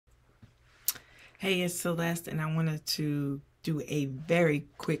Hey, it's Celeste, and I wanted to do a very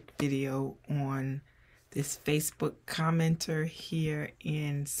quick video on this Facebook commenter here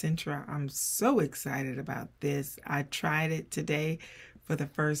in Sintra. I'm so excited about this. I tried it today for the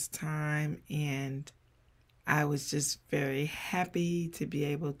first time, and I was just very happy to be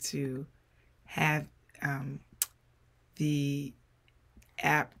able to have the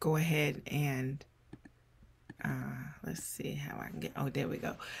app go ahead and let's see how I can get, oh, there we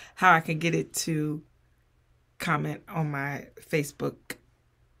go, how I can get it to comment on my Facebook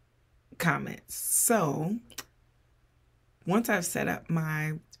comments. So once I've set up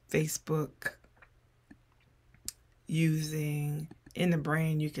my Facebook using in the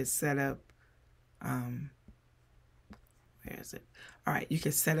brain, you can set up where is it? All right, you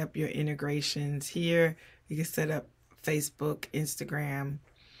can set up your integrations here. You can set up Facebook, Instagram,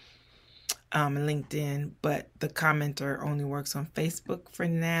 LinkedIn, but the commenter only works on Facebook for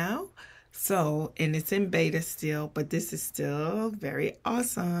now. So, and it's in beta still, but this is still very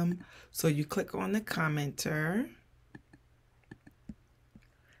awesome. So you click on the commenter.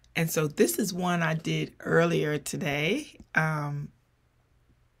 And so this is one I did earlier today. So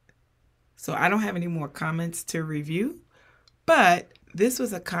I don't have any more comments to review, but this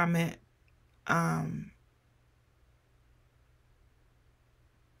was a comment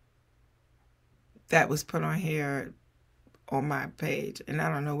that was put on here on my page, and I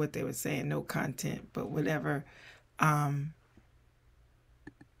don't know what they were saying, no content, but whatever. And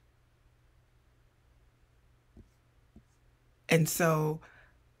so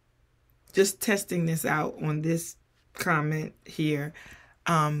just testing this out on this comment here,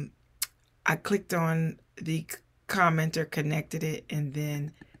 I clicked on the commenter, connected it, and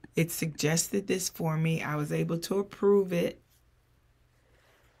then it suggested this for me. I was able to approve it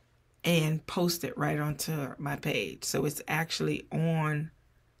and post it right onto my page. So it's actually on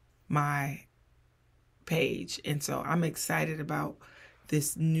my page. And so I'm excited about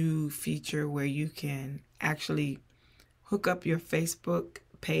this new feature where you can actually hook up your Facebook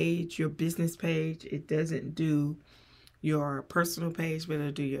page, your business page. It doesn't do your personal page, but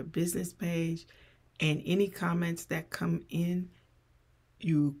it'll do your business page. And any comments that come in,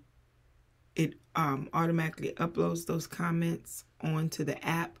 it automatically uploads those comments onto the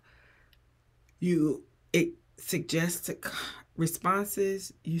app. It suggests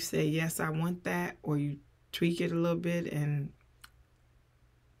responses. You say, yes, I want that, or you tweak it a little bit and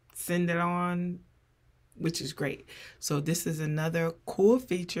send it on, which is great. So this is another cool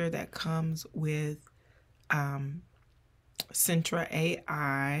feature that comes with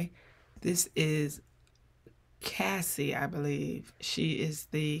Sintra.ai. This is Cassie, I believe. She is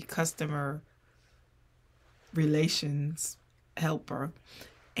the customer relations helper.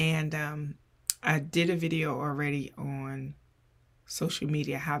 And I did a video already on social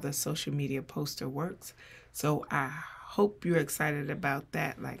media, how the social media poster works. So I hope you're excited about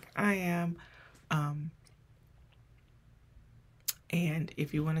that like I am. And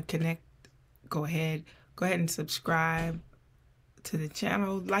if you want to connect, go ahead and subscribe to the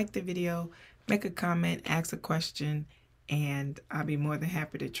channel, like the video, make a comment, ask a question, and I'll be more than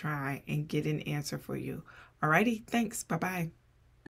happy to try and get an answer for you. Alrighty, thanks. Bye-bye.